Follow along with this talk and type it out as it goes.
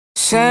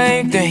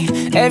same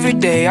thing every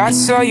day. I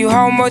tell you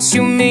how much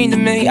you mean to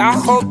me. I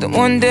hope that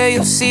one day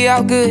you'll see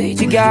how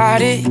good you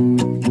got it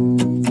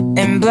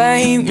and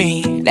blame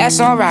me. That's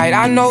alright,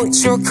 I know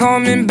that you're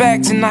coming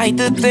back tonight.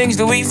 The things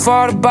that we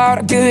fought about,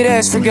 I good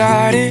as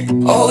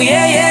forgotten. Oh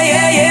yeah, yeah,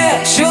 yeah,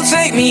 yeah. She'll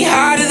take me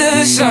high to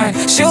the sun.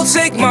 She'll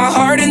take my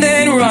heart and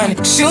then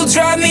run. She'll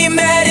drive me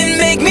mad and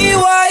make me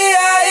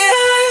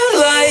wild.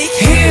 Like,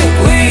 here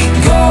we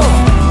go.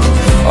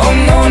 Oh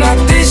no, not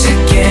this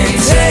again.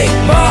 Take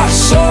my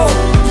soul,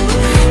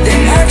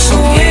 then act so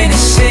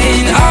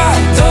innocent. I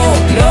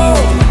don't know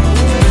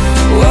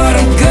what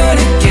I'm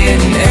gonna get.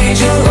 An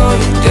angel or a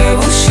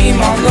devil. She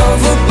my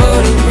lover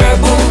but a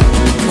rebel.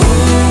 Ooh,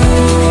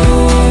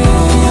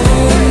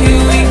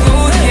 here we go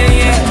again,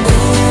 yeah.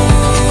 Ooh,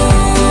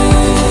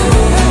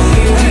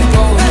 here we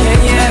go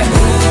again, yeah.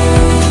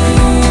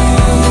 Ooh,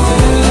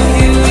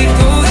 here we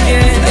go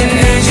again. An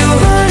angel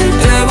or a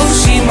devil.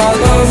 She my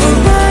lover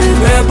but a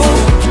rebel.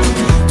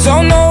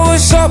 Don't know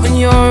what's up when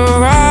you're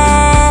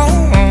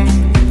around,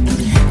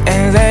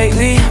 and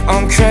lately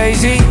I'm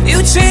crazy.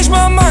 You change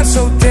my mind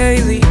so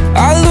daily.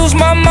 I lose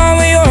my mind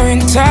when you're in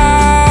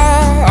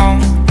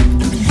town.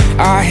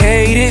 I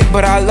hate it,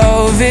 but I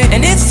love it,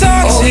 and it's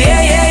toxic. Oh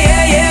yeah, yeah,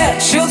 yeah, yeah.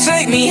 She'll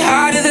take me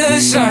high to the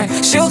sun.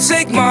 She'll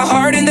take my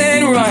heart and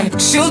then run.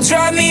 She'll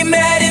drive me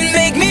mad and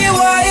make me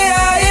wild.